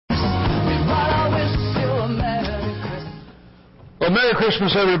Well, Merry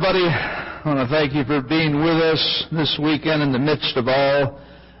Christmas, everybody. I want to thank you for being with us this weekend in the midst of all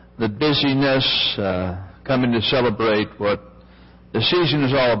the busyness, coming to celebrate what the season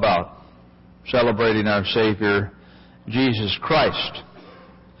is all about, celebrating our Savior, Jesus Christ.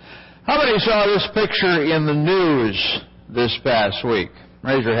 How many saw this picture in the news this past week?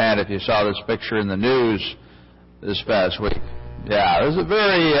 Raise your hand if you saw this picture in the news this past week. Yeah, it was a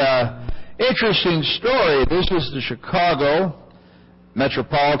very interesting story. This is the Chicago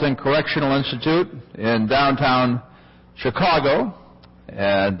Metropolitan Correctional Institute in downtown Chicago,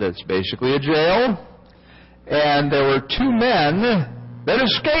 and it's basically a jail. And there were two men that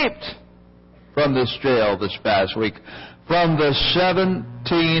escaped from this jail this past week from the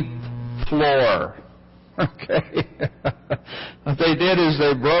 17th floor. Okay. What they did is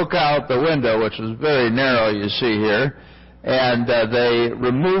they broke out the window, which was very narrow, you see here, and they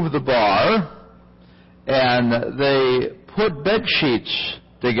removed the bar, and they put bed sheets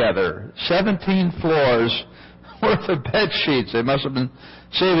together, 17 floors worth of bed sheets. They must have been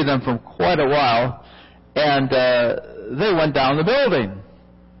saving them for quite a while, and they went down the building.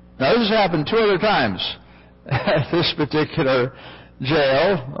 Now, this has happened two other times at this particular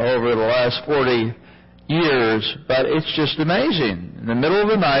jail over the last 40 years, but it's just amazing. In the middle of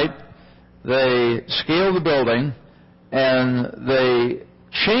the night, they scale the building, and they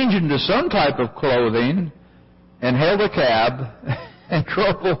change into some type of clothing and hailed a cab and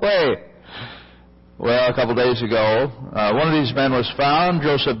drove away. Well, a couple days ago, one of these men was found,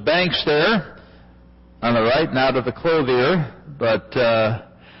 Joseph Banks there, on the right, not of the clothier, but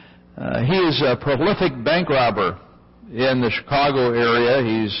he is a prolific bank robber in the Chicago area.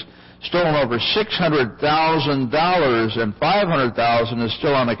 He's stolen over $600,000, and $500,000 is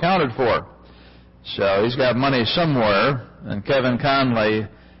still unaccounted for. So he's got money somewhere, and Kevin Conley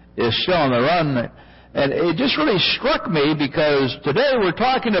is still on the run. And it just really struck me because today we're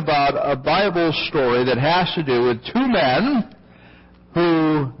talking about a Bible story that has to do with two men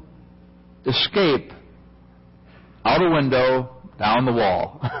who escape out a window, down the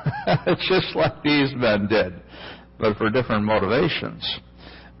wall. It's just like these men did, but for different motivations.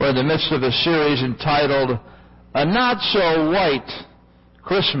 We're in the midst of a series entitled A Not-So-White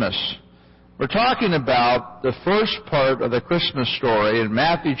Christmas. We're talking about the first part of the Christmas story in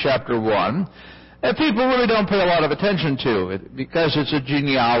Matthew chapter 1. And people really don't pay a lot of attention to it because it's a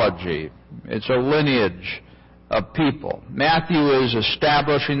genealogy. It's a lineage of people. Matthew is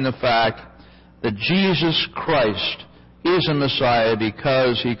establishing the fact that Jesus Christ is a Messiah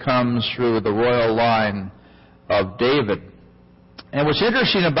because he comes through the royal line of David. And what's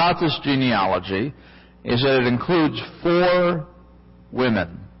interesting about this genealogy is that it includes 4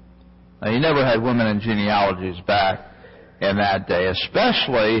 women. Now, you never had women in genealogies back in that day,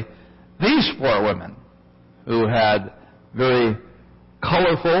 especially these 4 women who had very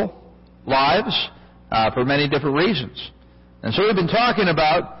colorful lives for many different reasons. And so we've been talking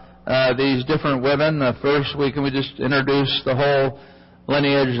about these different women. First week we just introduced the whole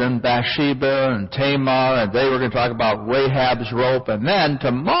lineage, and Bathsheba and Tamar, and today we're going to talk about Rahab's rope. And then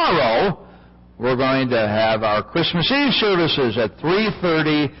tomorrow we're going to have our Christmas Eve services at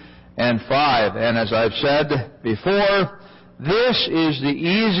 3:30 and 5. And as I've said before, this is the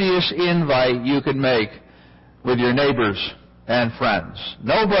easiest invite you can make with your neighbors and friends.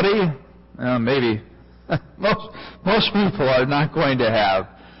 Nobody, maybe, most people are not going to have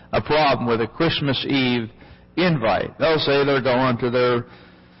a problem with a Christmas Eve invite. They'll say they're going to their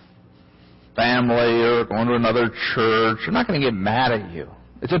family or going to another church. They're not going to get mad at you.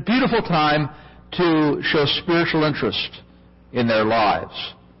 It's a beautiful time to show spiritual interest in their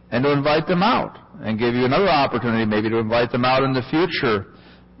lives and to invite them out and give you another opportunity maybe to invite them out in the future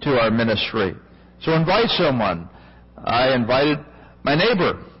to our ministry. So invite someone. I invited my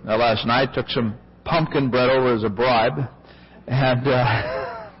neighbor last night, took some pumpkin bread over as a bribe, and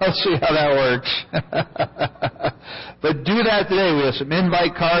let's see how that works. But do that today. We have some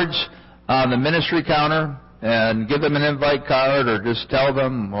invite cards on the ministry counter, and give them an invite card or just tell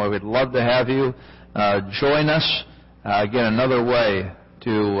them, well, we'd love to have you join us. Again, another way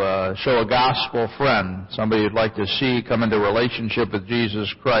to show a gospel friend, somebody you'd like to see come into relationship with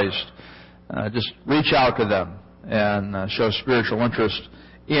Jesus Christ. Just reach out to them and show spiritual interest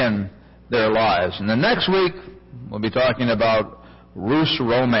in their lives. And then next week, we'll be talking about Ruth's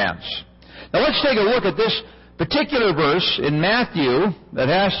romance. Now let's take a look at this particular verse in Matthew that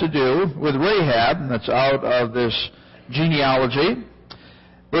has to do with Rahab. That's out of this genealogy.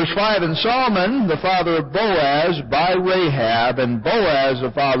 Verse 5, and Solomon, the father of Boaz, by Rahab, and Boaz,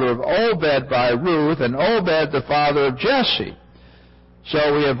 the father of Obed, by Ruth, and Obed, the father of Jesse.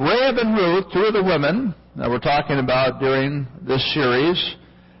 So we have Rahab and Ruth, two of the women that we're talking about during this series.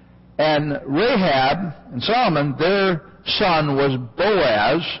 And Rahab and Solomon, their son was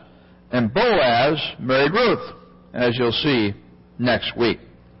Boaz, and Boaz married Ruth, as you'll see next week.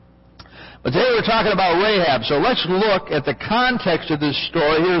 But today we're talking about Rahab, so let's look at the context of this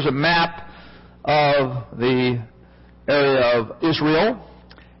story. Here's a map of the area of Israel.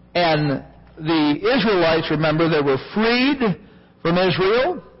 And the Israelites, remember, they were freed from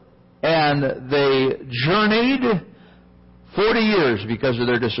Israel, and they journeyed 40 years because of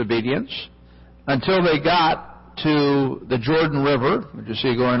their disobedience until they got to the Jordan River, which you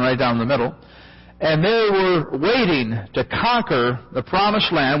see going right down the middle. And they were waiting to conquer the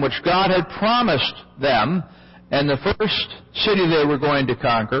promised land, which God had promised them. And the first city they were going to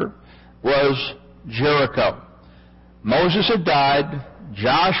conquer was Jericho. Moses had died.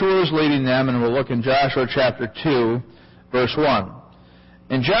 Joshua was leading them, and we'll look in Joshua chapter 2, verse 1.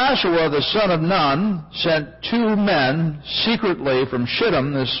 And Joshua, the son of Nun, sent 2 men secretly from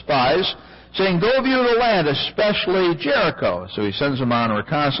Shittim, the spies, saying, "Go view the land, especially Jericho." So he sends them on a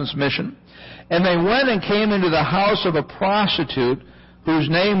reconnaissance mission. And they went and came into the house of a prostitute whose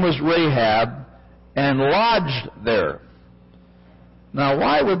name was Rahab, and lodged there. Now,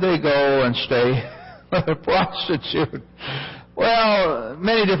 why would they go and stay with a prostitute? Well,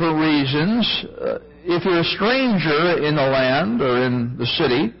 many different reasons. If you're a stranger in the land or in the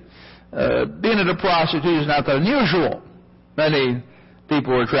city, being at a prostitute is not that unusual. Many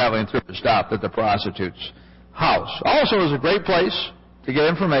people who were traveling through stopped at the prostitute's house. Also, it was a great place to get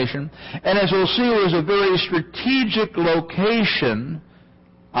information. And as we'll see, it was a very strategic location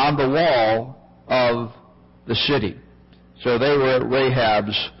on the wall of the city. So they were at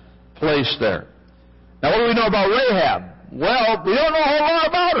Rahab's place there. Now, what do we know about Rahab? Well, we don't know a whole lot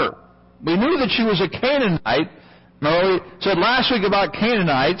about her. We knew that she was a Canaanite. No, we said last week about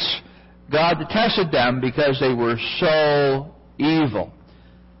Canaanites, God detested them because they were so evil.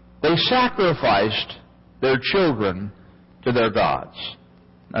 They sacrificed their children to their gods.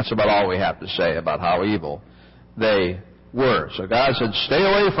 That's about all we have to say about how evil they were. So God said, stay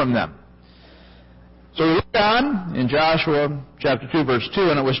away from them. So we look on in Joshua chapter 2, verse 2,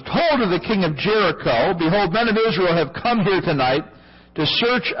 and it was told to the king of Jericho, "Behold, men of Israel have come here tonight to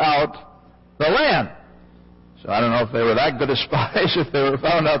search out the land." So I don't know if they were that good of spies, if they were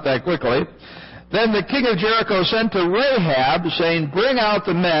found out that quickly. Then the king of Jericho sent to Rahab, saying, "Bring out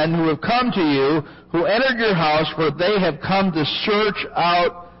the men who have come to you, who entered your house, for they have come to search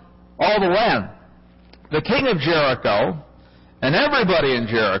out all the land." The king of Jericho and everybody in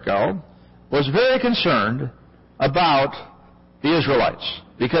Jericho was very concerned about the Israelites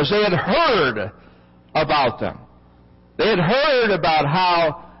because they had heard about them. They had heard about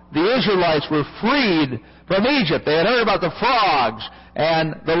how the Israelites were freed from Egypt. They had heard about the frogs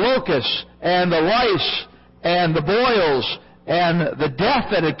and the locusts and the lice and the boils and the death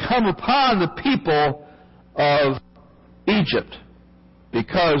that had come upon the people of Egypt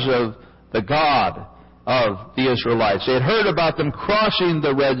because of the God of the Israelites. They had heard about them crossing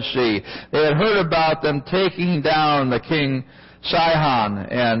the Red Sea. They had heard about them taking down the King Sihon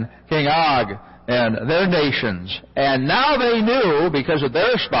and King Og and their nations. And now they knew, because of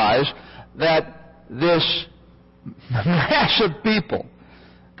their spies, that this massive people,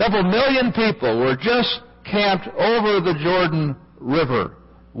 a couple million people, were just camped over the Jordan River,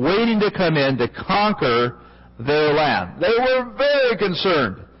 waiting to come in to conquer their land. They were very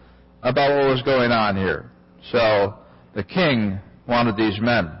concerned about what was going on here. So the king wanted these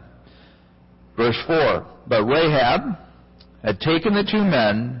men. Verse 4, but Rahab had taken the 2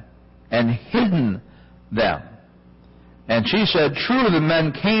 men and hidden them. And she said, "True, the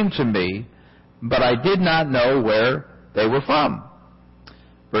men came to me, but I did not know where they were from."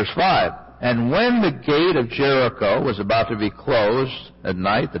 Verse 5, and when the gate of Jericho was about to be closed at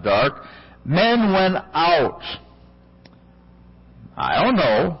night, the dark, men went out. I don't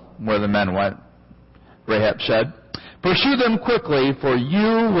know where the men went, Rahab said. "Pursue them quickly, for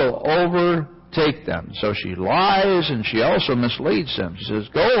you will overtake them." So she lies, and she also misleads them. She says,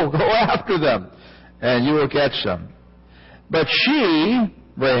 go after them, and you will catch them. But she,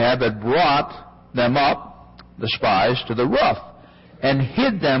 Rahab, had brought them up, the spies, to the roof, and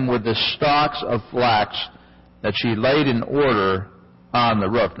hid them with the stalks of flax that she laid in order on the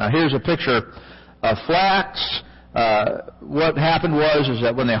roof. Now here's a picture of flax. What happened was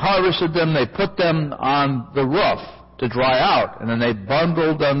that when they harvested them, they put them on the roof to dry out, and then they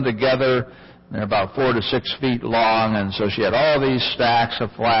bundled them together. They're about 4 to 6 feet long, and so she had all these stacks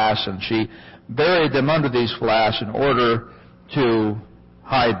of flax, and she buried them under these flax in order to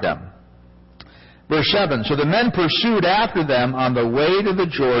hide them. Verse 7, so the men pursued after them on the way to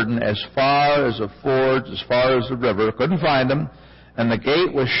the Jordan as far as the fords, as far as the river. Couldn't find them. And the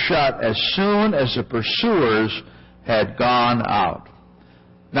gate was shut as soon as the pursuers had gone out.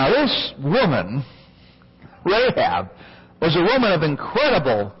 Now this woman, Rahab, was a woman of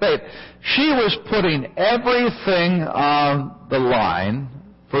incredible faith. She was putting everything on the line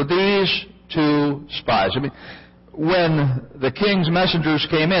for these two spies. I mean, when the king's messengers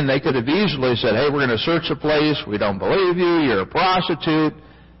came in, they could have easily said, hey, we're going to search the place. We don't believe you. You're a prostitute.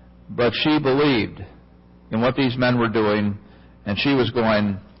 But she believed in what these men were doing, and she was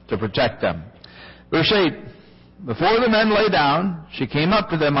going to protect them. Verse 8, before the men lay down, she came up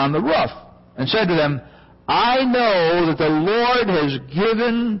to them on the roof and said to them, I know that the Lord has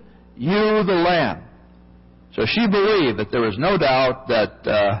given you the land. So she believed that there was no doubt that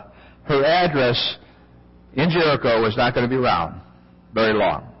her address in Jericho was not going to be around very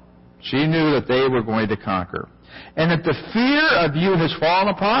long. She knew that they were going to conquer. And that the fear of you has fallen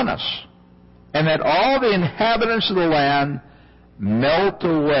upon us, and that all the inhabitants of the land melt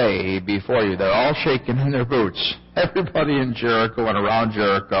away before you. They're all shaking in their boots. Everybody in Jericho and around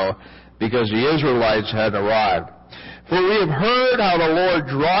Jericho, because the Israelites had arrived. For we have heard how the Lord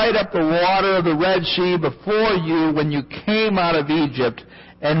dried up the water of the Red Sea before you when you came out of Egypt,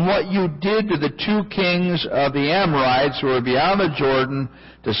 and what you did to the two kings of the Amorites who were beyond the Jordan,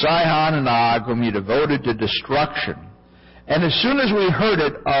 to Sihon and Og, whom you devoted to destruction. And as soon as we heard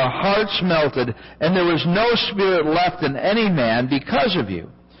it, our hearts melted, and there was no spirit left in any man because of you.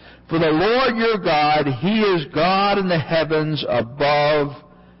 For the Lord your God, He is God in the heavens above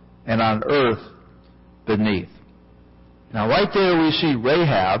and on earth beneath. Now right there we see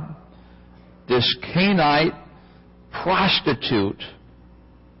Rahab, this Canaanite prostitute,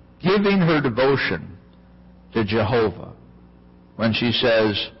 giving her devotion to Jehovah when she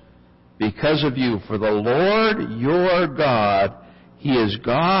says, because of you, for the Lord your God, He is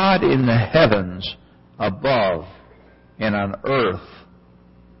God in the heavens above and on earth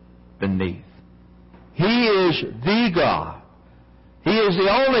beneath. He is the God. He is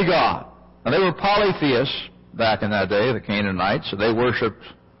the only God. And they were polytheists back in that day, the Canaanites, so they worshipped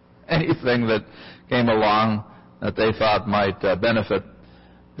anything that came along that they thought might benefit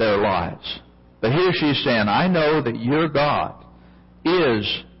their lives. But here she's saying, I know that your God is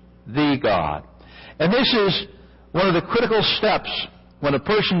the God. And this is one of the critical steps when a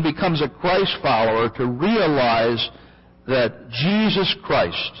person becomes a Christ follower, to realize that Jesus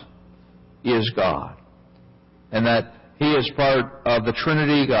Christ is God. And that He is part of the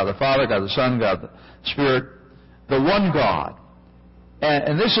Trinity, God the Father, God the Son, God the Spirit, the one God.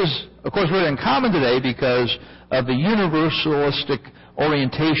 And this is, of course, really uncommon today because of the universalistic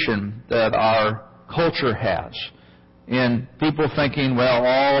orientation that our culture has. In people thinking, well,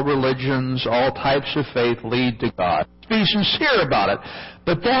 all religions, all types of faith lead to God. Be sincere about it.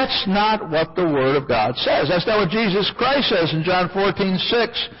 But that's not what the Word of God says. That's not what Jesus Christ says in John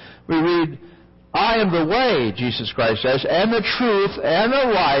 14:6. We read, I am the way, Jesus Christ says, and the truth and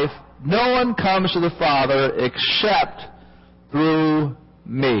the life. No one comes to the Father except through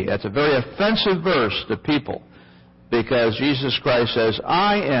me. That's a very offensive verse to people, because Jesus Christ says,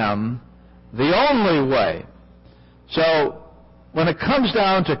 I am the only way. So, when it comes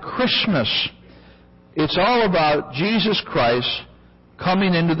down to Christmas, it's all about Jesus Christ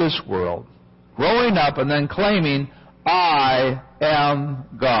coming into this world, growing up, and then claiming, I am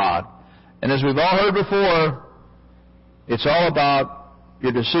God. And as we've all heard before, it's all about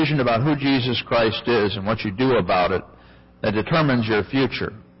your decision about who Jesus Christ is and what you do about it that determines your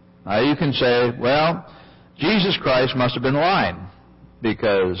future. Now, you can say, well, Jesus Christ must have been lying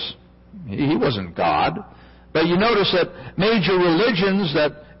because He wasn't God. But you notice that major religions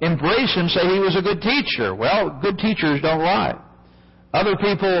that embrace Him say He was a good teacher. Well, good teachers don't lie. Other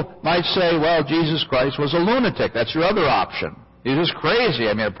people might say, well, Jesus Christ was a lunatic. That's your other option. He's just crazy.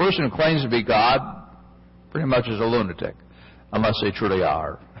 I mean, a person who claims to be God pretty much is a lunatic, unless they truly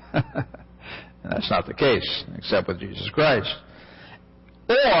are. And that's not the case, except with Jesus Christ.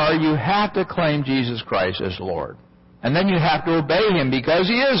 Or you have to claim Jesus Christ as Lord. And then you have to obey Him because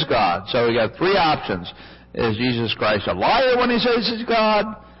He is God. So we got three options. Is Jesus Christ a liar when He says He's God?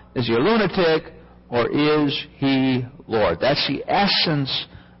 Is He a lunatic? Or is He Lord? That's the essence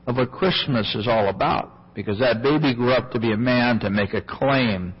of what Christmas is all about. Because that baby grew up to be a man to make a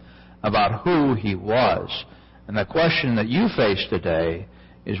claim about who He was. And the question that you face today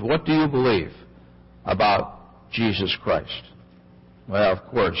is, what do you believe about Jesus Christ? Well, of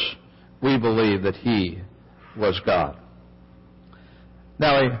course, we believe that He was God.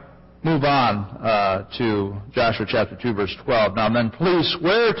 Now we move on to Joshua chapter 2, verse 12. Now then, please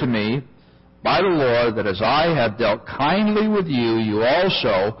swear to me by the Lord, that as I have dealt kindly with you, you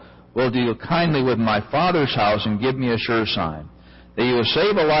also will deal kindly with my Father's house and give me a sure sign, that you will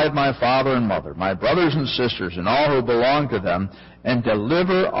save alive my father and mother, my brothers and sisters, and all who belong to them, and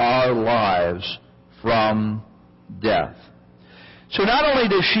deliver our lives from death. So not only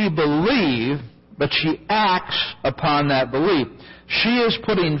does she believe, but she acts upon that belief. She is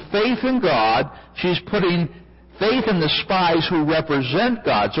putting faith in God. She's putting faith in the spies who represent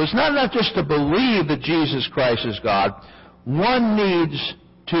God. So it's not enough just to believe that Jesus Christ is God. One needs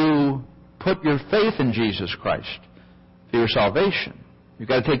to put your faith in Jesus Christ for your salvation. You've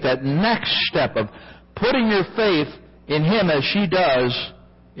got to take that next step of putting your faith in Him as she does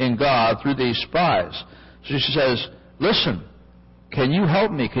in God through these spies. So she says, listen, can you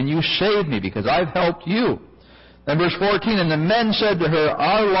help me? Can you save me? Because I've helped you. Then verse 14, and the men said to her,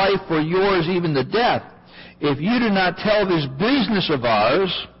 our life for yours, even the death. If you do not tell this business of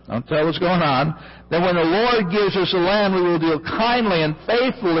ours, don't tell what's going on, then when the Lord gives us the land, we will deal kindly and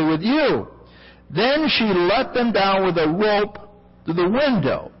faithfully with you. Then she let them down with a rope to the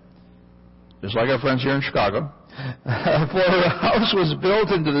window, just like our friends here in Chicago. For her house was built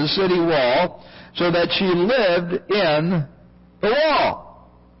into the city wall, so that she lived in the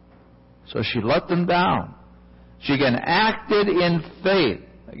wall. So she let them down. She again acted in faith.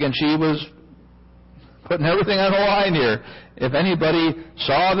 Again, she was putting everything on the line here. If anybody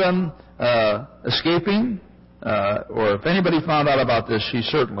saw them escaping, or if anybody found out about this, she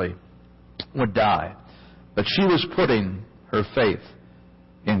certainly would die. But she was putting her faith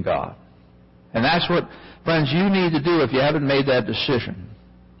in God. And that's what, friends, you need to do if you haven't made that decision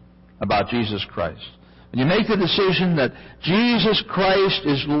about Jesus Christ. When you make the decision that Jesus Christ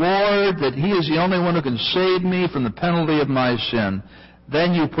is Lord, that He is the only one who can save me from the penalty of my sin,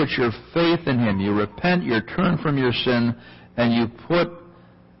 then you put your faith in Him. You repent, you turn from your sin, and you put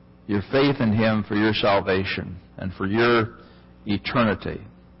your faith in Him for your salvation and for your eternity.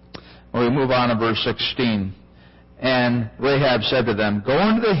 When we move on to verse 16, and Rahab said to them, go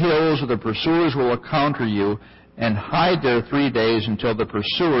into the hills, or the pursuers will encounter you, and hide there 3 days until the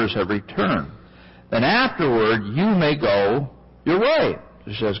pursuers have returned. Then afterward you may go your way.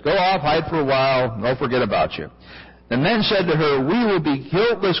 She says, go off, hide for a while, and they'll forget about you. The men said to her, we will be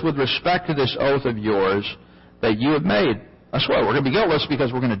guiltless with respect to this oath of yours that you have made. That's why we're going to be guiltless,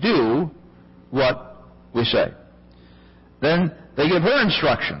 because we're going to do what we say. Then they give her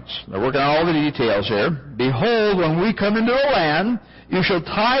instructions. They're working on all the details here. Behold, when we come into the land, you shall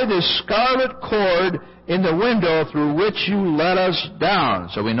tie this scarlet cord in the window through which you let us down.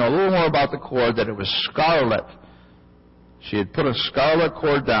 So we know a little more about the cord, that it was scarlet. She had put a scarlet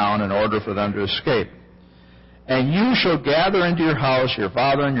cord down in order for them to escape. And you shall gather into your house your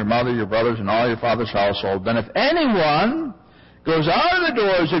father and your mother, your brothers, and all your father's household. Then if anyone goes out of the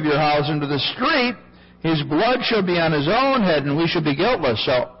doors of your house into the street, his blood shall be on his own head, and we shall be guiltless.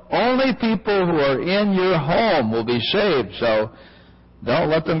 So only people who are in your home will be saved. So don't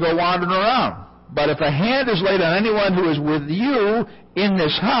let them go wandering around. But if a hand is laid on anyone who is with you in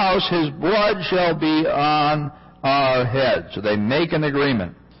this house, his blood shall be on our head. So they make an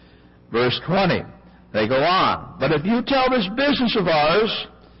agreement. Verse 20, they go on. But if you tell this business of ours,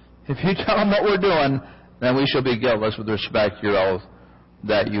 if you tell them what we're doing, then we shall be guiltless with respect to your oath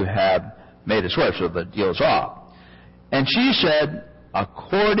that you have made us swear. So the deal's off. And she said,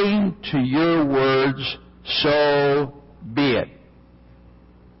 according to your words, so be it.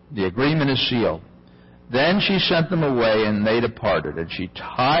 The agreement is sealed. Then she sent them away, and they departed. And she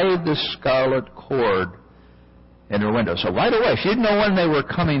tied the scarlet cord in her window. So right away, she didn't know when they were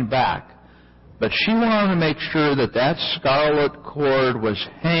coming back. But she wanted to make sure that that scarlet cord was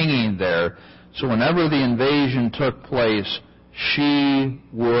hanging there. So whenever the invasion took place, she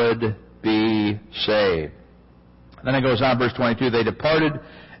would be saved. Then it goes on, verse 22, they departed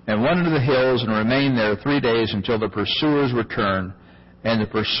and went into the hills and remained there 3 days until the pursuers returned. And the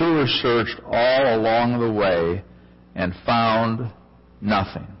pursuers searched all along the way and found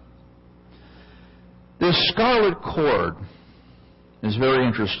nothing. This scarlet cord is very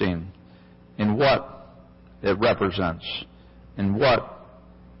interesting in what it represents, in what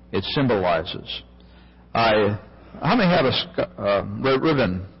it symbolizes. How many have a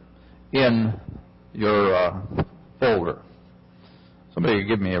ribbon in your folder? Somebody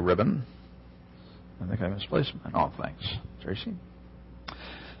give me a ribbon. I think I misplaced mine. Oh, thanks. Tracy?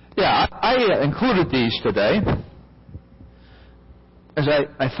 Yeah, I included these today. As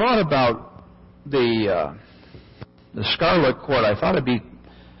I thought about the scarlet cord, I thought it'd be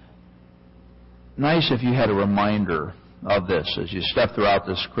nice if you had a reminder of this as you step throughout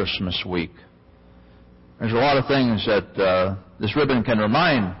this Christmas week. There's a lot of things that this ribbon can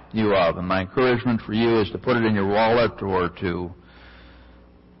remind you of, and my encouragement for you is to put it in your wallet or to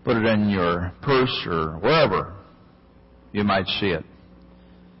put it in your purse or wherever you might see it,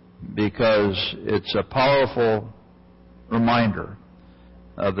 because it's a powerful reminder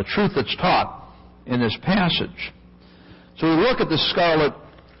of the truth that's taught in this passage. So we look at the scarlet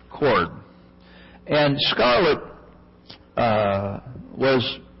cord, and scarlet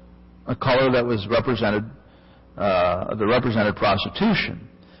was a color that was represented prostitution.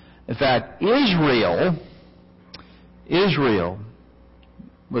 In fact, Israel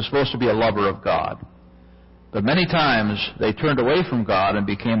was supposed to be a lover of God, but many times they turned away from God and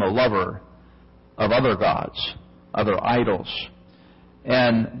became a lover of other gods, other idols.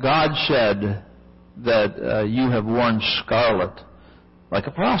 And God said that you have worn scarlet like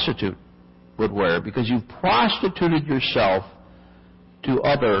a prostitute would wear, because you've prostituted yourself to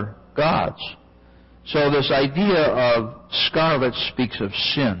other gods. So this idea of scarlet speaks of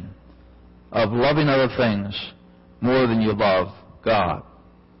sin, of loving other things more than you love God.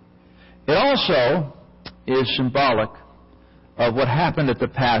 It also is symbolic of what happened at the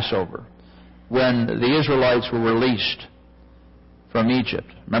Passover when the Israelites were released from Egypt.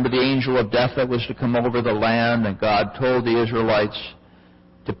 Remember the angel of death that was to come over the land, and God told the Israelites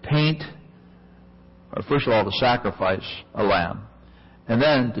to paint, or first of all to sacrifice a lamb, and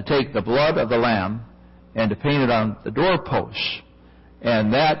then to take the blood of the lamb and to paint it on the doorposts.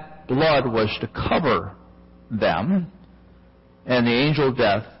 And that blood was to cover them, and the angel of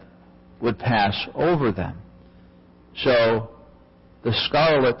death would pass over them. So the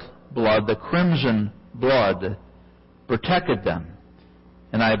scarlet blood, the crimson blood, protected them.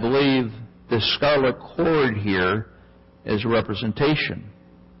 And I believe the scarlet cord here is a representation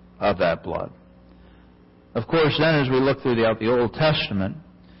of that blood. Of course, then as we look throughout the Old Testament,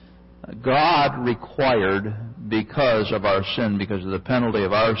 God required, because of our sin, because of the penalty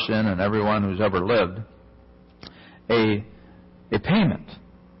of our sin and everyone who's ever lived, a payment.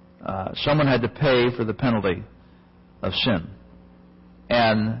 Someone had to pay for the penalty of sin.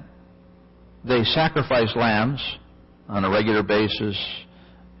 And they sacrificed lambs on a regular basis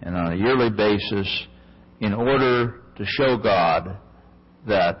and on a yearly basis in order to show God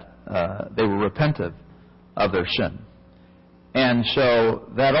that they were repentant of their sin. And so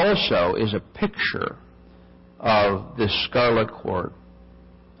that also is a picture of this scarlet cord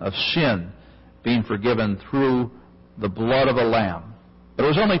of sin being forgiven through the blood of a lamb. But it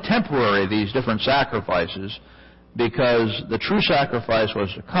was only temporary, these different sacrifices, because the true sacrifice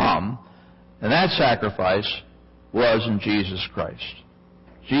was to come, and that sacrifice was in Jesus Christ.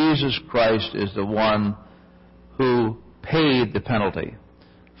 Jesus Christ is the one who paid the penalty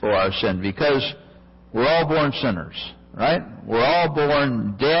for our sin, because we're all born sinners, right? We're all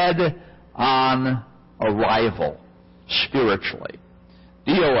born dead on arrival, spiritually.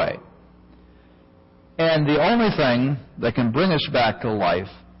 DOA. And the only thing that can bring us back to life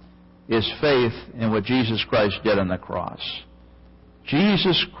is faith in what Jesus Christ did on the cross.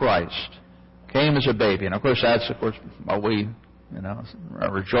 Jesus Christ came as a baby. And of course, that's what we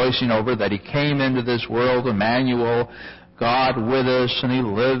are rejoicing over, that He came into this world, Emmanuel, God with us, and He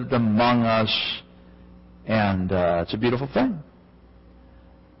lived among us. And it's a beautiful thing.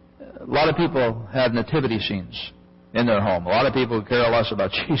 A lot of people have nativity scenes in their home. A lot of people care less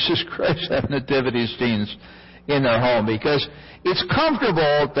about Jesus Christ have nativity scenes in their home, because it's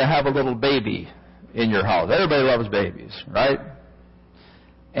comfortable to have a little baby in your house. Everybody loves babies, right?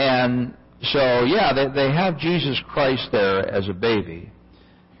 And so, yeah, they have Jesus Christ there as a baby,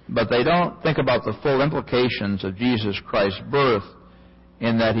 but they don't think about the full implications of Jesus Christ's birth,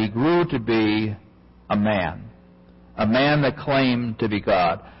 in that He grew to be a man that claimed to be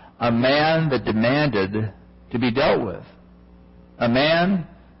God, a man that demanded to be dealt with, a man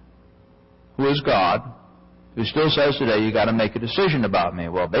who is God, who still says today, you got to make a decision about me.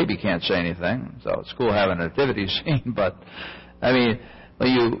 Well, baby can't say anything, so it's cool having a nativity scene, but I mean,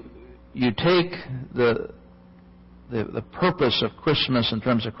 when you take the purpose of Christmas in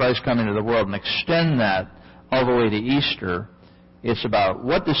terms of Christ coming to the world and extend that all the way to Easter, it's about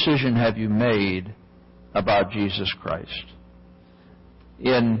what decision have you made about Jesus Christ.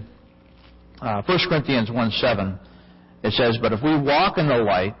 In 1 Corinthians 1:7, it says, "But if we walk in the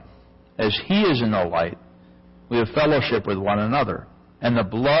light, as He is in the light, we have fellowship with one another. And the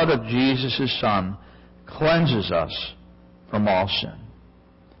blood of Jesus, His Son, cleanses us from all sin."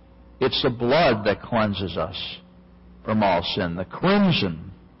 It's the blood that cleanses us from all sin. The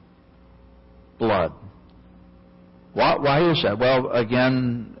crimson blood. Why is that? Well,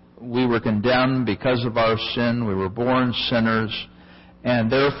 again, we were condemned because of our sin. We were born sinners.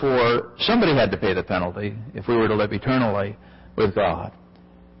 And therefore, somebody had to pay the penalty if we were to live eternally with God.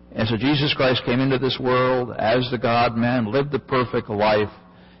 And so Jesus Christ came into this world as the God-man, lived the perfect life.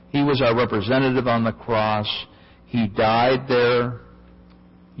 He was our representative on the cross. He died there.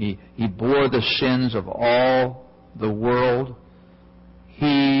 He bore the sins of all the world.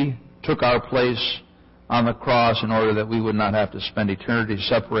 He took our place on the cross in order that we would not have to spend eternity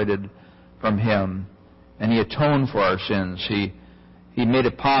separated from Him. And He atoned for our sins. He made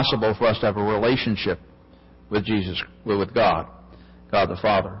it possible for us to have a relationship with Jesus, with God the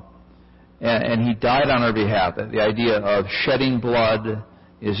Father. And He died on our behalf. The idea of shedding blood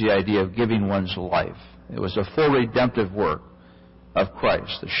is the idea of giving one's life. It was a full redemptive work of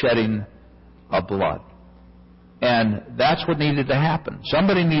Christ, the shedding of blood. And that's what needed to happen.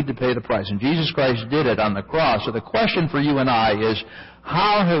 Somebody needed to pay the price. And Jesus Christ did it on the cross. So the question for you and I is,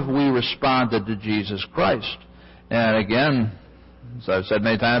 how have we responded to Jesus Christ? And again, as I've said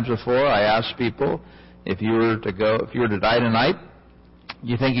many times before, I ask people, if you were to die tonight,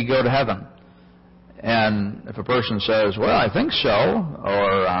 you think you go to heaven? And if a person says, well, I think so,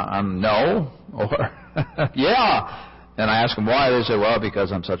 or no, or yeah, and I ask them why, they say, well,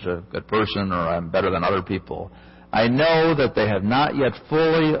 because I'm such a good person, or I'm better than other people. I know that they have not yet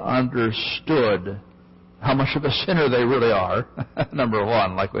fully understood how much of a sinner they really are, number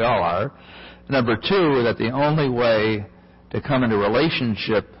one, like we all are. Number two, that the only way to come into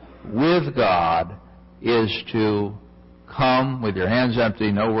relationship with God is to come with your hands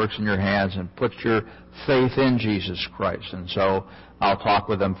empty, no works in your hands, and put your faith in Jesus Christ. And so I'll talk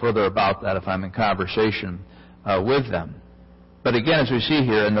with them further about that if I'm in conversation with them. But again, as we see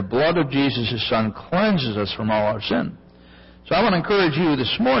here, and the blood of Jesus, His Son, cleanses us from all our sin. So I want to encourage you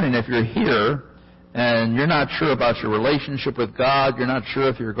this morning, if you're here and you're not sure about your relationship with God, you're not sure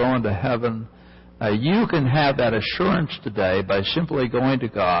if you're going to heaven, you can have that assurance today by simply going to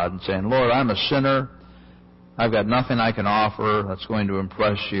God and saying, Lord, I'm a sinner. I've got nothing I can offer that's going to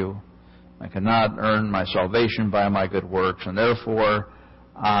impress you. I cannot earn my salvation by my good works, and therefore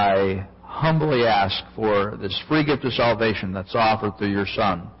I humbly ask for this free gift of salvation that's offered through your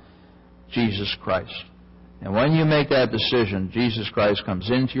Son, Jesus Christ. And when you make that decision, Jesus Christ comes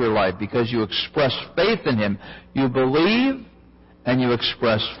into your life because you express faith in Him. You believe and you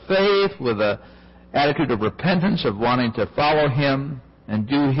express faith with an attitude of repentance, of wanting to follow Him and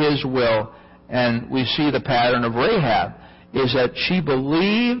do His will. And we see the pattern of Rahab, is that she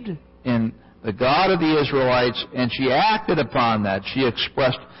believed in the God of the Israelites and she acted upon that. She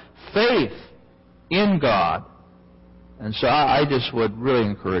expressed faith in God. And so I just would really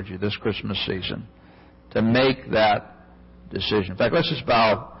encourage you this Christmas season to make that decision. In fact, let's just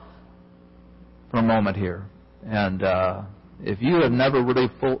bow for a moment here. And if you have never really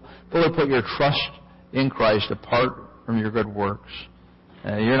fully put your trust in Christ apart from your good works,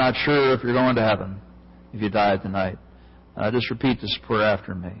 you're not sure if you're going to heaven if you die tonight, just repeat this prayer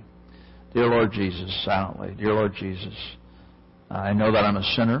after me. Dear Lord Jesus, silently, dear Lord Jesus, I know that I'm a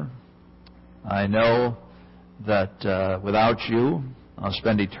sinner. I know that without you, I'll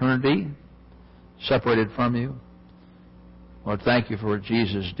spend eternity separated from you. Lord, thank you for what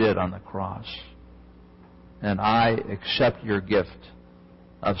Jesus did on the cross. And I accept your gift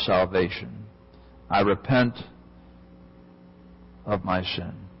of salvation. I repent of my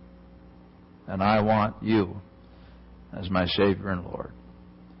sin. And I want you as my Savior and Lord.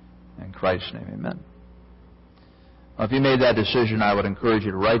 In Christ's name, amen. Well, if you made that decision, I would encourage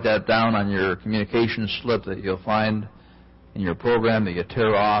you to write that down on your communication slip that you'll find in your program that you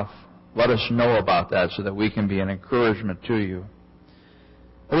tear off. Let us know about that so that we can be an encouragement to you.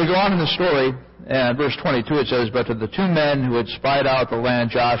 But we go on in the story, and verse 22 it says, But to the two men who had spied out the land,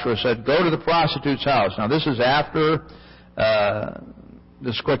 Joshua said, Go to the prostitute's house. Now this is after,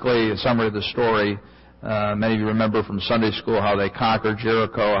 just quickly a summary of the story. Many of you remember from Sunday school how they conquered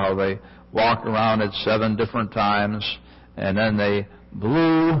Jericho, how they walked around it 7 different times, and then they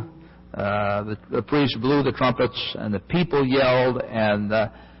blew, the priest blew the trumpets, and the people yelled, and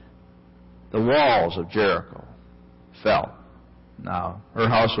the walls of Jericho fell. Now, her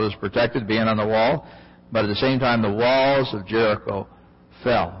house was protected, being on the wall, but at the same time, the walls of Jericho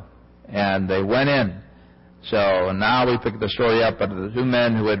fell, and they went in. So now we pick the story up. But the two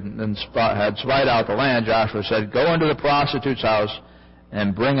men who had spied out the land, Joshua said, Go into the prostitute's house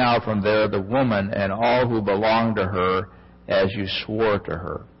and bring out from there the woman and all who belong to her, as you swore to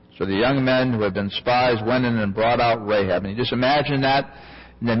her. So the young men who had been spies went in and brought out Rahab. And you just imagine that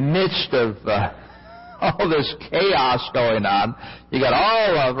in the midst of all this chaos going on, you got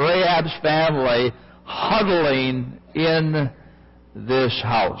all of Rahab's family huddling in this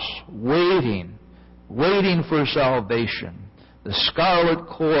house, waiting for salvation, The scarlet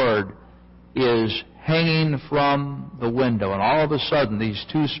cord is hanging from the window, and all of a sudden these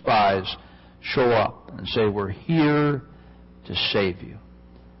two spies show up and say, we're here to save you.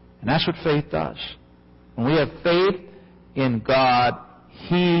 And that's what faith does. When we have faith in God,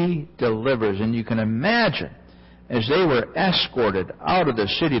 He delivers. And you can imagine, as they were escorted out of the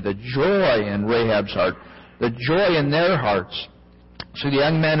city, the joy in Rahab's heart, the joy in their hearts. So the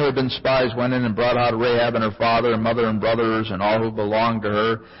young men who had been spies went in and brought out Rahab and her father and mother and brothers and all who belonged to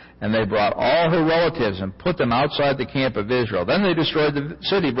her. And they brought all her relatives and put them outside the camp of Israel. Then they destroyed the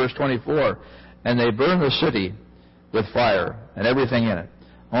city, verse 24. And they burned the city with fire and everything in it.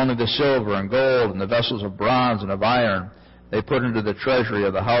 Only the silver and gold and the vessels of bronze and of iron they put into the treasury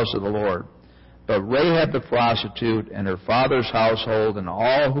of the house of the Lord. But Rahab the prostitute and her father's household and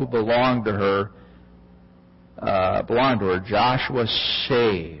all who belonged to her, Joshua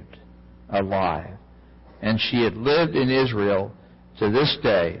saved alive. And she had lived in Israel to this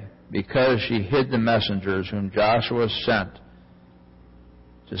day because she hid the messengers whom Joshua sent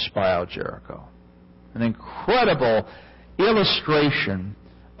to spy out Jericho. An incredible illustration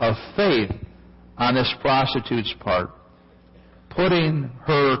of faith on this prostitute's part, putting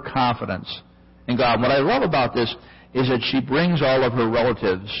her confidence in God. And what I love about this is that she brings all of her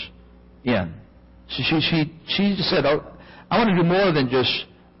relatives in. She said, I want to do more than just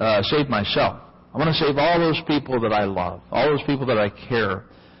save myself. I want to save all those people that I love, all those people that I care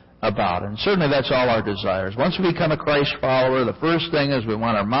about. And certainly that's all our desires. Once we become a Christ follower, the first thing is we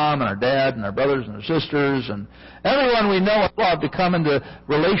want our mom and our dad and our brothers and our sisters and everyone we know and love to come into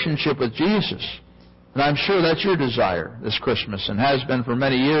relationship with Jesus. And I'm sure that's your desire this Christmas and has been for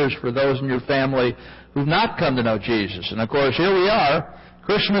many years for those in your family who've not come to know Jesus. And of course, here we are,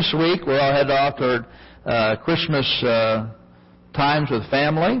 Christmas week. We're all headed off toward Christmas times with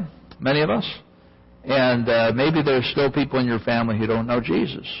family, many of us. And maybe there's still people in your family who don't know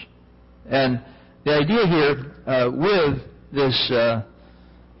Jesus. And the idea here with this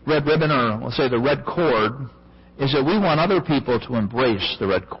red ribbon, or we'll say the red cord, is that we want other people to embrace the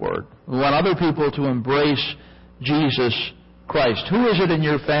red cord. We want other people to embrace Jesus Christ. Who is it in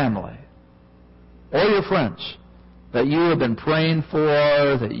your family or your friends that you have been praying for,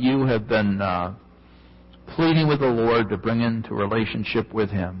 that you have been pleading with the Lord to bring into relationship with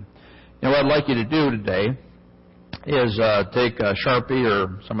Him? You know, what I'd like you to do today is take a Sharpie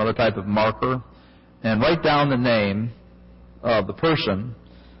or some other type of marker and write down the name of the person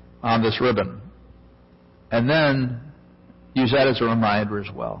on this ribbon. And then use that as a reminder as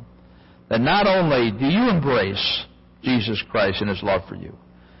well, that not only do you embrace Jesus Christ and His love for you,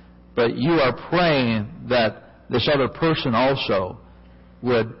 but you are praying that this other person also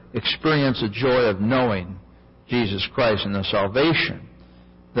would experience the joy of knowing Jesus Christ and the salvation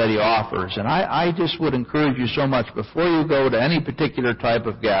that He offers. And I just would encourage you so much, before you go to any particular type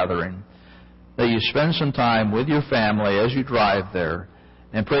of gathering, that you spend some time with your family as you drive there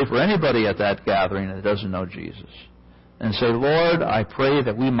and pray for anybody at that gathering that doesn't know Jesus. And say, Lord, I pray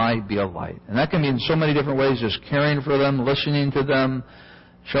that we might be a light. And that can be in so many different ways, just caring for them, listening to them,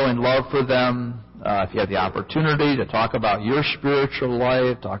 showing love for them. If you have the opportunity to talk about your spiritual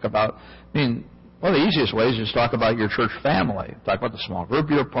life, talk about, one of the easiest ways is talk about your church family. Talk about the small group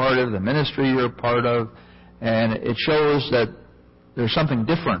you're a part of, the ministry you're a part of, and it shows that there's something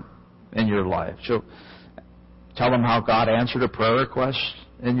different in your life. So tell them how God answered a prayer request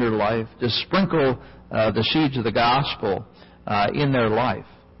in your life. Just sprinkle the seeds of the gospel in their life.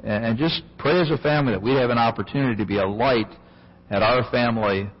 And just pray as a family that we have an opportunity to be a light at our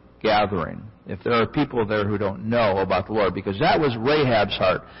family gathering, if there are people there who don't know about the Lord. Because that was Rahab's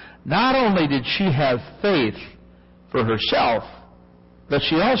heart. Not only did she have faith for herself, but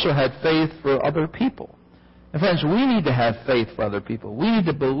she also had faith for other people. And friends, we need to have faith for other people. We need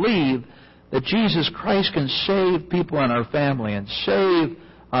to believe that Jesus Christ can save people in our family and save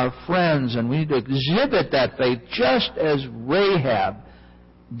our friends, and we need to exhibit that faith just as Rahab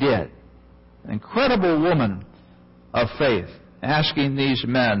did. An incredible woman of faith, asking these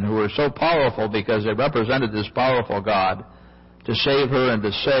men who were so powerful because they represented this powerful God to save her and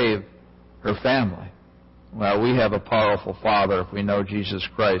to save her family. Well, we have a powerful Father, if we know Jesus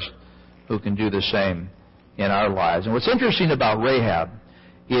Christ, who can do the same in our lives. And what's interesting about Rahab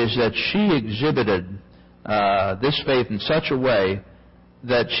is that she exhibited this faith in such a way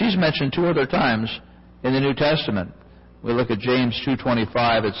that she's mentioned 2 other times in the New Testament. We look at James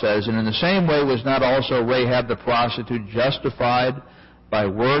 2:25, it says, "And in the same way was not also Rahab the prostitute justified by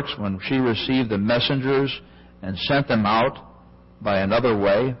works when she received the messengers and sent them out by another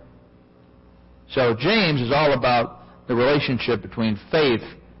way?" So James is all about the relationship between faith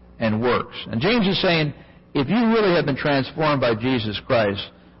and works. And James is saying, if you really have been transformed by Jesus Christ,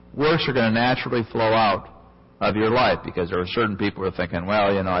 works are going to naturally flow out of your life, because there are certain people who are thinking,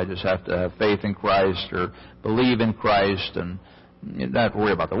 well, I just have to have faith in Christ or believe in Christ and you don't have to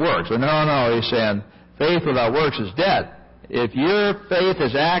worry about the works. But no, he's saying faith without works is dead. If your faith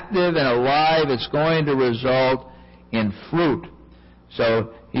is active and alive, it's going to result in fruit.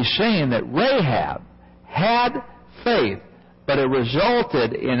 So he's saying that Rahab had faith, but it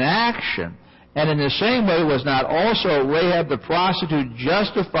resulted in action. And in the same way, was not also Rahab the prostitute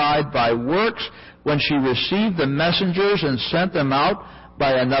justified by works when she received the messengers and sent them out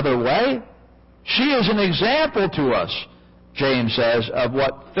by another way? She is an example to us, James says, of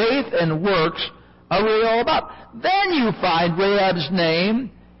what faith and works are really all about. Then you find Rahab's name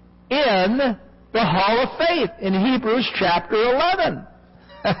in the Hall of Faith in Hebrews chapter 11.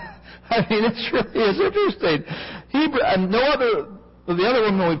 I mean, it is interesting. And no other of the other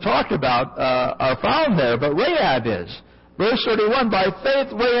women we've talked about are found there, but Rahab is. Verse 31, by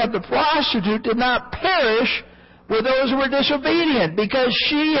faith Rahab the prostitute did not perish with those who were disobedient, because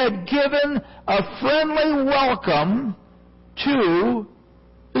she had given a friendly welcome to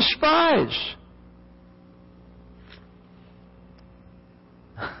the spies.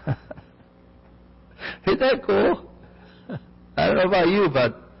 Isn't that cool? I don't know about you,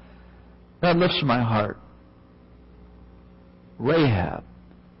 but that lifts my heart. Rahab,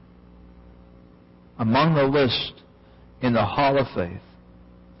 among the list in the Hall of Faith.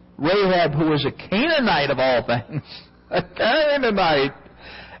 Rahab, who was a Canaanite of all things, a Canaanite,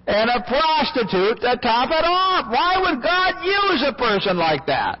 and a prostitute to top it off. Why would God use a person like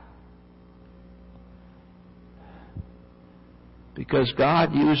that? Because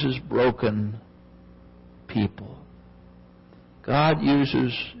God uses broken people. God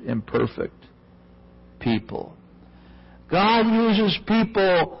uses imperfect people. God uses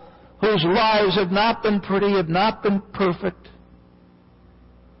people whose lives have not been pretty, have not been perfect.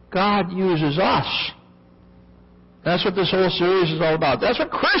 God uses us. That's what this whole series is all about. That's what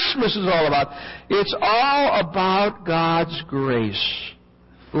Christmas is all about. It's all about God's grace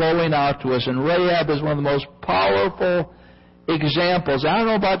flowing out to us. And Rahab is one of the most powerful examples. I don't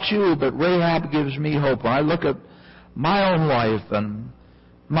know about you, but Rahab gives me hope. When I look at my own life and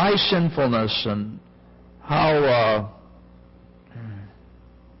my sinfulness and how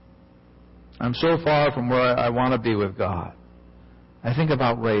I'm so far from where I want to be with God, I think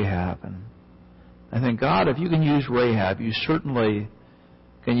about Rahab, and I think, God, if you can use Rahab, you certainly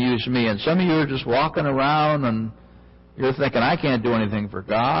can use me. And some of you are just walking around and you're thinking, I can't do anything for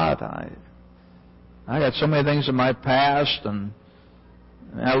God. I got so many things in my past, and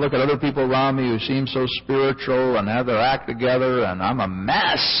I look at other people around me who seem so spiritual and have their act together, and I'm a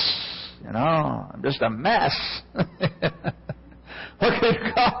mess. I'm just a mess. What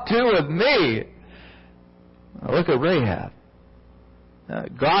can God do with me? Look at Rahab.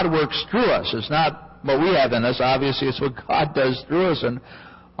 God works through us. It's not what we have in us. Obviously, it's what God does through us. And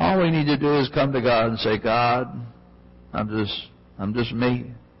all we need to do is come to God and say, God, I'm just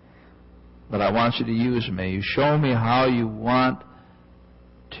me. But I want you to use me. You show me how you want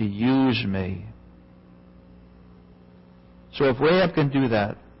to use me. So if Rahab can do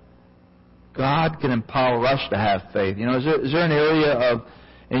that, God can empower us to have faith. Is there an area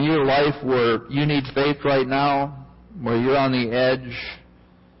in your life where you need faith right now, where you're on the edge?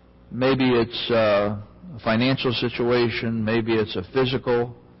 Maybe it's a financial situation. Maybe it's a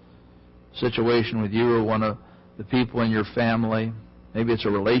physical situation with you or one of the people in your family. Maybe it's a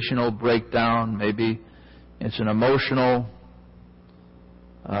relational breakdown. Maybe it's an emotional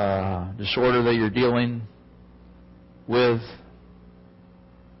disorder that you're dealing with.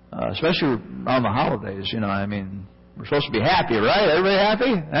 Especially around the holidays, we're supposed to be happy, right? Everybody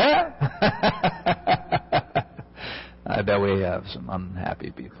happy? I bet we have some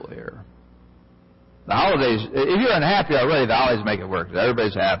unhappy people here. The holidays, if you're unhappy already, the holidays make it worse.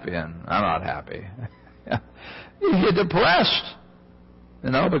 Everybody's happy and I'm not happy. You get depressed,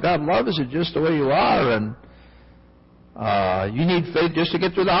 but God loves you just the way you are, and you need faith just to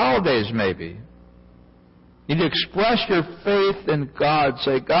get through the holidays, maybe. You need to express your faith in God.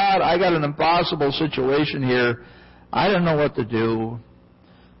 Say, God, I got an impossible situation here. I don't know what to do.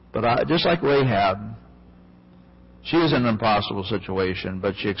 But just like Rahab, she was in an impossible situation,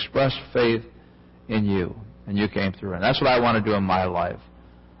 but she expressed faith in you, and you came through. And that's what I want to do in my life.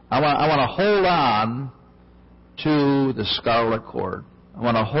 I want to hold on to the scarlet cord. I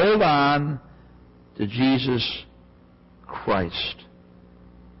want to hold on to Jesus Christ.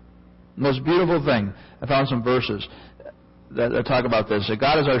 The most beautiful thing, I found some verses that talk about this. That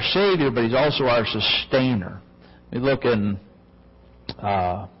God is our Savior, but He's also our sustainer. We look in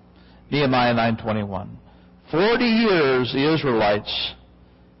Nehemiah 9:21. 40 years, the Israelites,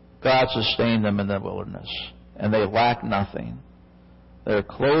 God sustained them in the wilderness, and they lacked nothing. Their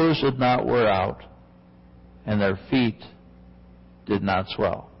clothes did not wear out, and their feet did not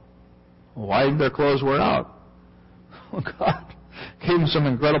swell. Why didn't their clothes wear out? Well, God gave them some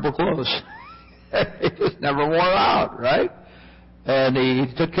incredible clothes. They just never wore out, right? And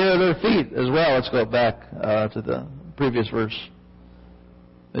He took care of their feet as well. Let's go back to the previous verse.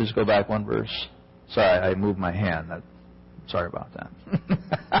 Let's go back one verse. Sorry, I moved my hand. Sorry about that.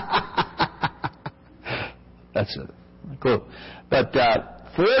 That's it. Cool. But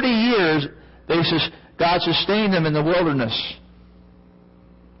 40 years, God sustained them in the wilderness.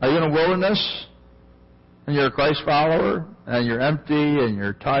 Are you in a wilderness? And you're a Christ follower? And you're empty and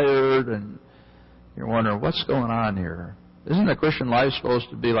you're tired and you're wondering, what's going on here? Isn't the Christian life supposed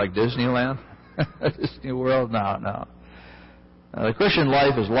to be like Disneyland? Disney World? No. The Christian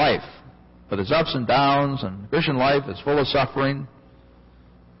life is life. But it's ups and downs, and the Christian life is full of suffering.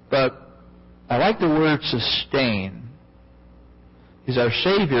 But I like the word sustain. He's our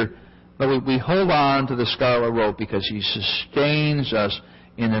Savior, but we hold on to the scarlet rope because He sustains us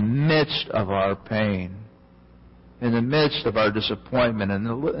in the midst of our pain, in the midst of our disappointment, in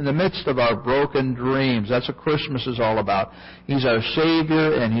the midst of our broken dreams. That's what Christmas is all about. He's our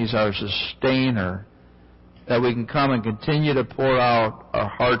Savior and He's our sustainer, that we can come and continue to pour out our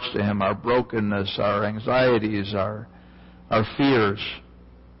hearts to Him, our brokenness, our anxieties, our fears.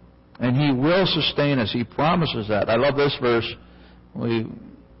 And He will sustain us. He promises that. I love this verse. 1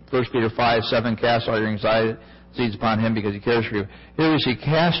 Peter 5:7, cast all your anxieties upon Him because He cares for you. Here we see,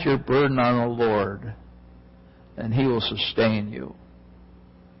 cast your burden on the Lord, and He will sustain you.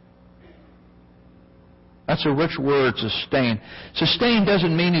 That's a rich word, sustain. Sustain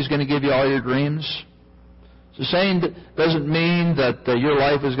doesn't mean He's going to give you all your dreams. Sustain doesn't mean that your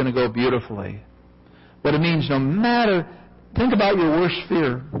life is going to go beautifully. What it means, no matter, think about your worst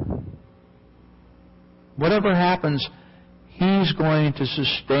fear. Whatever happens, He's going to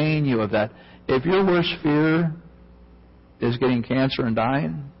sustain you of that. If your worst fear is getting cancer and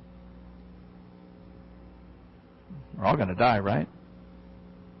dying, we're all going to die, right?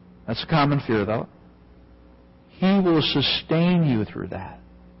 That's a common fear, though. He will sustain you through that.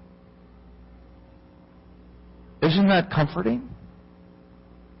 Isn't that comforting?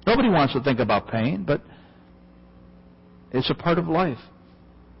 Nobody wants to think about pain, but it's a part of life.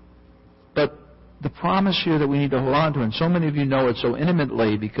 But the promise here that we need to hold on to, and so many of you know it so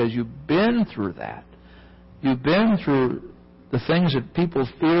intimately because you've been through that. You've been through the things that people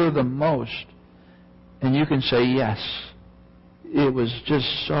fear the most. And you can say, yes, it was just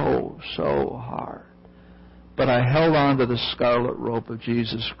so hard. But I held on to the scarlet rope of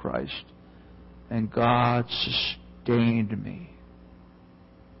Jesus Christ. And God sustained me.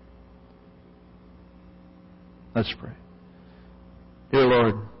 Let's pray. Dear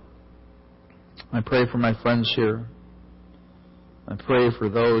Lord, I pray for my friends here. I pray for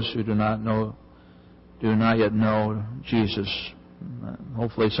those who do not yet know Jesus.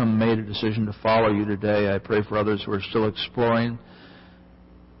 Hopefully some made a decision to follow you today. I pray for others who are still exploring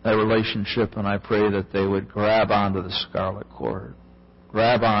that relationship, and I pray that they would grab onto the scarlet cord,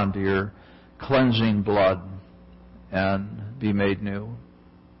 grab onto your cleansing blood, and be made new.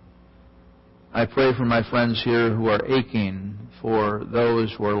 I pray for my friends here who are aching for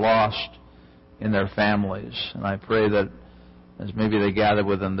those who are lost in their families. And I pray that as maybe they gather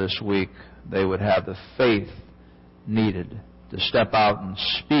with them this week, they would have the faith needed to step out and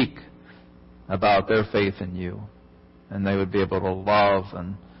speak about their faith in you. And they would be able to love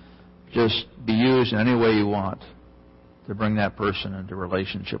and just be used in any way you want to bring that person into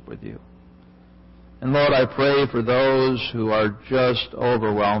relationship with you. And Lord, I pray for those who are just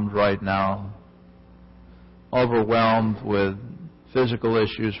overwhelmed right now. Overwhelmed with physical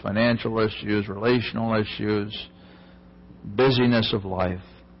issues, financial issues, relational issues, busyness of life.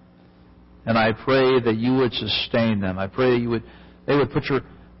 And I pray that you would sustain them. I pray that they would put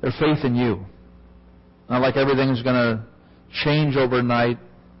their faith in you. Not like everything's going to change overnight.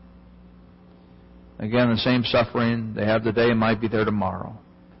 Again, the same suffering they have today might be there tomorrow.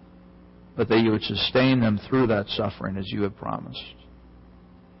 But that you would sustain them through that suffering as you have promised.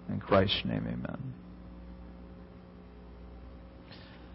 In Christ's name, amen.